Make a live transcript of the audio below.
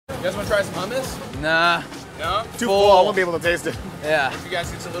You guys want to try some hummus? Nah. No? Too full. I won't be able to taste it. Yeah. You guys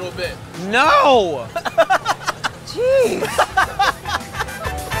just a little bit. No! Jeez.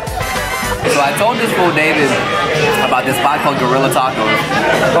 So I told this fool David about this spot called Gorilla Tacos.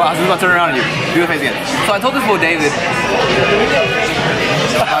 Oh, I was just about to turn around on you. Do the face again. So I told this fool David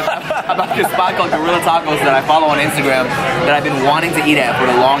about this spot called Gorilla Tacos that I follow on Instagram that I've been wanting to eat at for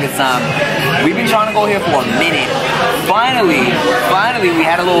the longest time. We've been trying to go here for a minute. Finally, we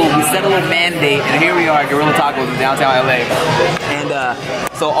set a little mandate, and here we are at Gorilla Tacos in downtown LA. And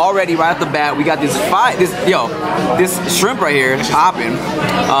so already right off the bat, we got this shrimp right here popping.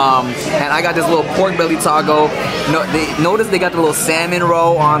 And I got this little pork belly taco. Notice they got the little salmon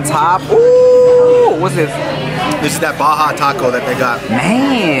roll on top. Ooh, what's this? This is that Baja taco that they got.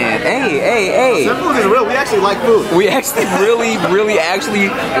 Man, hey. Some food is real. We actually like food. We actually really actually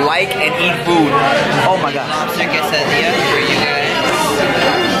like and eat food. Oh my god. Lobster quesadilla for you guys.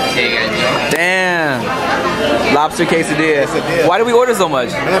 Here you guys go. Damn. Lobster quesadilla. Why did we order so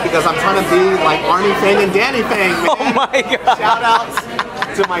much? Man, because I'm trying to be like Arnie Fang and Danny Fang, man. Oh my god. Shout outs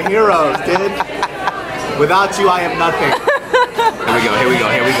to my heroes, dude. Without you, I am nothing.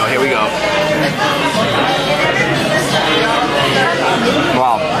 Here we go.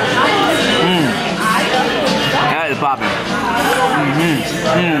 Wow. That is popping.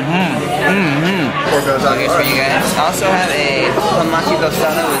 Burgers for you guys. I also have a hamaki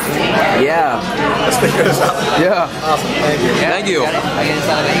tostada with me. Yeah. Let's figure this out. Yeah. Awesome. Thank you. Yeah. Thank you. I get this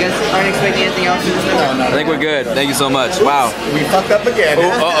out of it. You guys aren't expecting anything else in this one? I think we're good. Thank you so much. Wow. We fucked up again.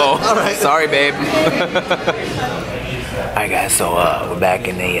 Uh-oh. All right. Sorry, babe. Alright guys, so we're back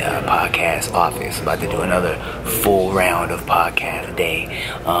in the podcast office, about to do another full round of podcast day.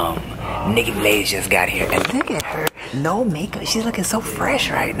 Nikki Blaze just got here, and look at her, no makeup. She's looking so fresh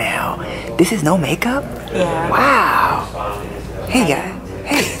right now. This is no makeup? Yeah. Wow. Hey guys,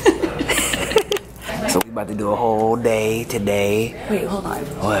 hey. So we about to do a whole day today. Wait, hold on.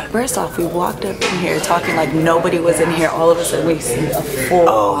 What? First off, we walked up in here talking like nobody was in here. All of a sudden, we see a full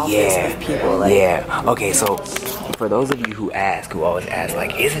office of people. Like, yeah. Okay, so for those of you who always ask,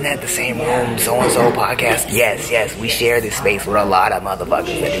 like, isn't that the same room, so-and-so podcast? Yes, we share this space with a lot of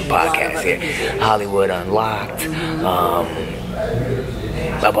motherfuckers that do podcasts here. Hollywood Unlocked,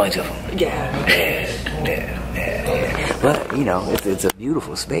 a bunch of them. Yeah. But, you know, it's a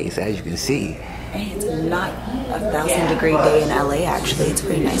beautiful space, as you can see. And it's not a 1,000-degree day in LA, actually. It's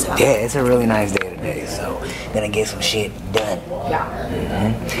pretty nice out. Yeah, it's a really nice day today, so gonna get some shit done. Yeah.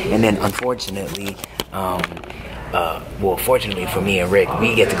 And then, unfortunately, well, fortunately for me and Rick,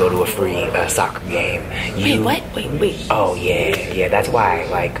 we get to go to a free soccer game. Wait, what? Wait. Oh, yeah, that's why,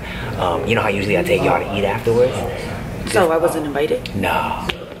 like, you know how usually I take y'all to eat afterwards? So I wasn't invited? No.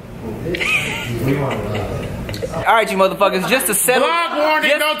 Alright, you motherfuckers, just to settle. Blog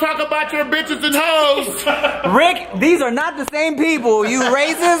warning, don't talk about your bitches and hoes. Rick, these are not the same people, you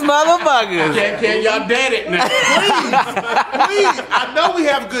racist motherfuckers. Can y'all dead it now? Please. I know we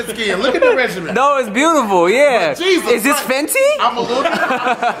have good skin. Look at the regimen. No, it's beautiful, yeah. Jesus is this Christ. Fenty? I'm a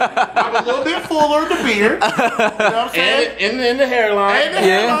little bit fuller in the beard. You know what I'm saying? And in the hairline.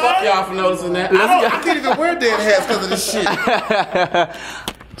 Yeah. Fuck y'all for noticing that. I can't even wear dead hats because of this shit.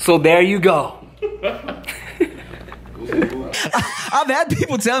 So there you go. I've had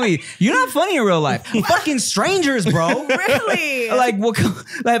people tell me you're not funny in real life. Fucking strangers, bro. Really? Like, yeah. What was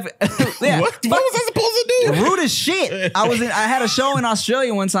I supposed to do? Rude as shit. I had a show in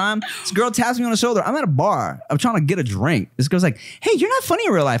Australia one time. This girl taps me on the shoulder. I'm at a bar. I'm trying to get a drink. This girl's like, "Hey, you're not funny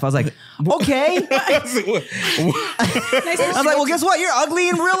in real life." I was like, "Okay." I was like, "Well, guess what? You're ugly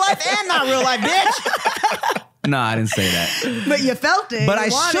in real life and not real life, bitch." No, I didn't say that. But you felt it. But I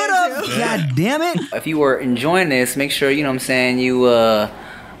should have. God damn it. If you were enjoying this, make sure, you know what I'm saying, you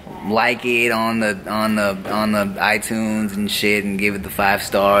like it on the iTunes and shit, and give it the 5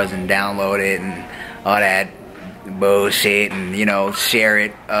 stars and download it and all that bullshit, and, you know, share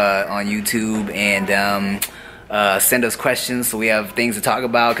it on YouTube, and send us questions so we have things to talk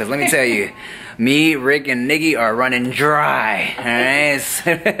about, because let me tell you, me, Rick, and Nikki are running dry. All right?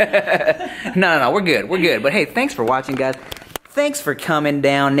 No, we're good. But hey, thanks for watching, guys. Thanks for coming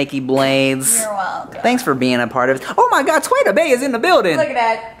down, Nikki Blades. You're welcome. Thanks for being a part of it. Oh my God, Twaita Bay is in the building. Look at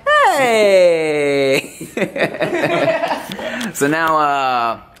that. Hey. So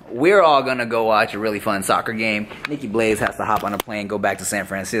now we're all gonna go watch a really fun soccer game. Nikki Blaze has to hop on a plane, go back to San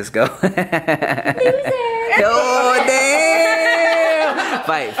Francisco. Oh damn!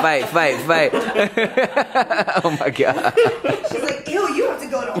 Fight. Oh my god. She's like, ew, you have to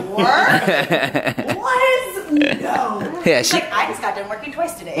go to work? What? No. Yeah, She's like, I just got done working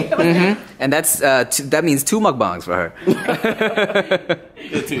twice today. And that means 2 mukbangs for her.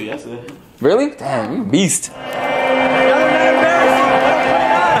 Yeah, 2 yesterday. Really? Damn, you beast.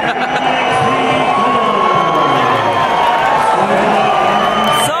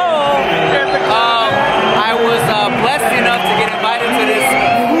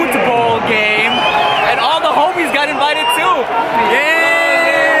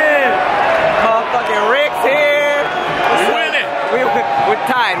 We're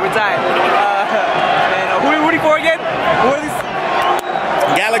tied. And who are we rooting for again? Who are these?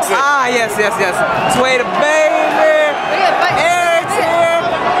 Galaxy. Ah, yes. Sway the baby. Eric's here.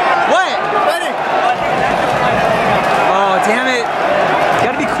 What? Oh, damn it.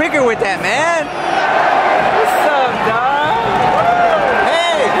 Gotta be quicker with that, man. What's up, dog?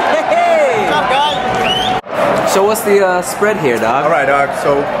 Hey. What's up, guys? So what's the spread here, dog? All right, dog.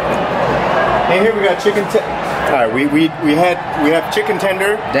 So in here we got chicken. All right, we have chicken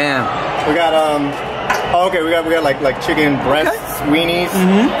tender. Damn. We got okay, we got like chicken breasts, weenies,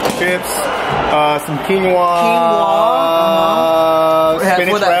 chips, some quinoa,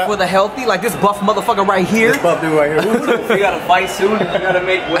 spinach wrap. For the healthy, like this buff motherfucker right here. This buff dude right here. We gotta fight soon. We gotta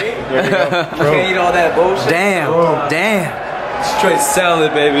make weight. There we go. Can't eat all that bullshit. Damn. Straight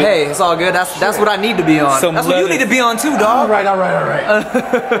salad, baby. Hey, it's all good. That's what I need to be on. That's what you need to be on too, dog. All right.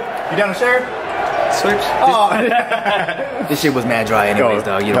 You down to share? Switch. Oh. This shit was mad dry anyways,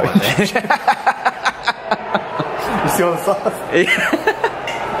 dog. You don't want that. You see all the sauce?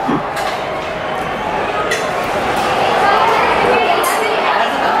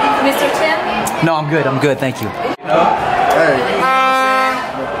 Mr. Tim? No, I'm good. Thank you. Hey.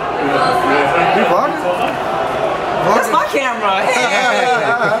 You vlogging? That's my camera.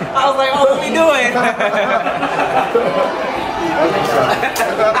 I was like, oh, what are we doing?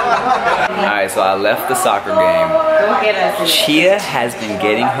 Alright, so I left the soccer game. Chia has been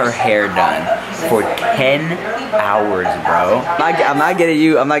getting her hair done for 10 hours, bro. I'm not getting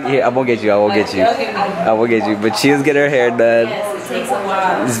you. I won't get you. But Chia's getting her hair done.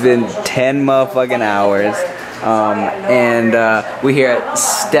 It's been 10 motherfucking hours. And we're here at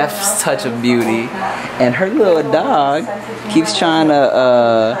Steph's Touch of Beauty, and her little dog keeps trying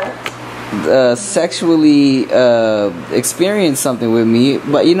to sexually experience something with me,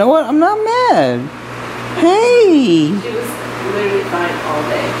 but you know what? I'm not mad. Hey. She was literally fine all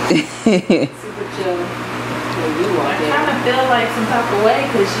day. Super chill. When you walked in. I kind of feel like some type of way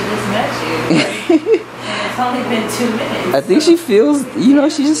because she just met you. It's only been 2 minutes. I think she feels,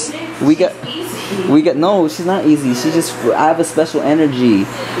 she just no, she's not easy. She just, I have a special energy.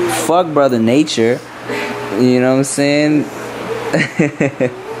 Fuck Brother Nature. You know what I'm saying?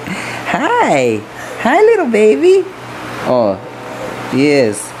 Hi, little baby. Oh,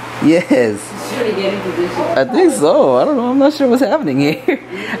 yes. I think so. I don't know. I'm not sure what's happening here.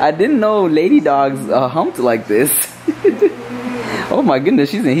 I didn't know lady dogs humped like this. Oh my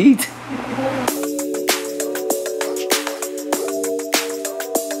goodness, she's in heat.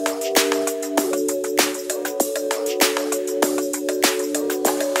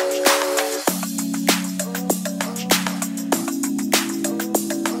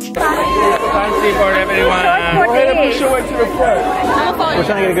 For everyone. Go ahead and push your way to the front. We're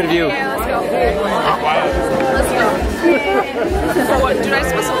trying to get a good view. Let's go. So what, do I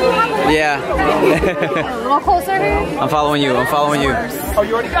supposed to be? Yeah. A little closer? I'm following you. Oh,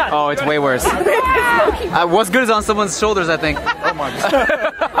 you already got it. Oh, it's way worse. What's good is on someone's shoulders, I think. Oh my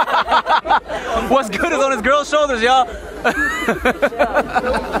god. What's good is on his girl's shoulders, y'all.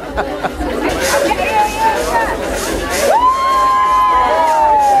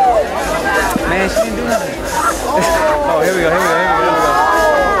 Man, she didn't do nothing. Oh, here we go.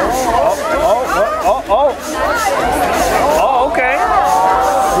 Oh, okay.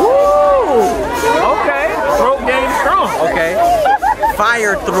 Woo. Okay. Throat game strong. Okay.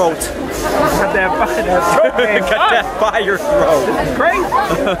 Fire throat. Got that throat game. Got that fire throat. Great.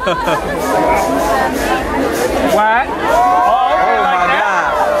 What? Oh my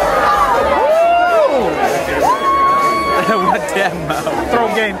god. What that mouth?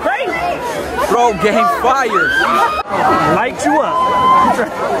 Throat game crazy. Throat game fire. Light you up.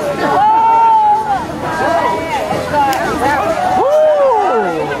 Woo.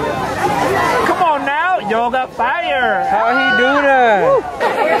 Come on now, yoga fire. How he do that?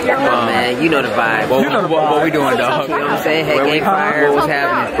 Come on, man. You know the vibe. What we doing, dog? You know what I'm saying? Hey, game fire. What's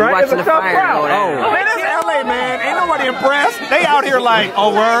happening? Right, Watching it's the a tough fire crowd. go down. Man, that's LA Hey man, ain't nobody impressed. They out here like,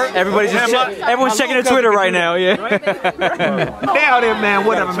 oh word. Everybody's just everyone's checking their Twitter right now. Yeah. They out here, man.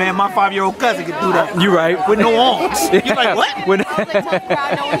 Whatever, man. My 5-year-old cousin can do that. You right. With no arms. You like what? They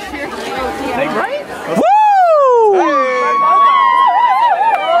right? Woo!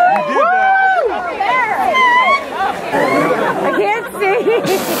 I can't see.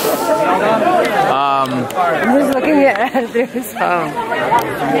 I'm just looking at through his phone.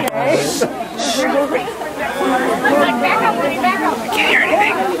 Can't hear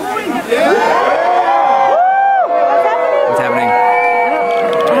anything. What's happening?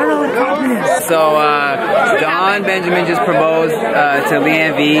 I don't know what happening. So, Don Benjamin just proposed to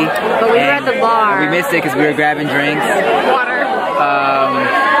Leanne V. But we were at the bar. We missed it because we were grabbing drinks. Water.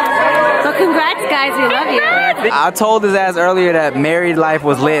 So congrats, guys. We love you. I told his ass earlier that married life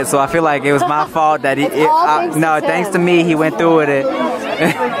was lit, so I feel like it was my fault that thanks to me, he went through with it.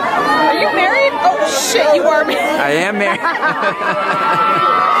 Are you married? Oh shit, you are married. I am married.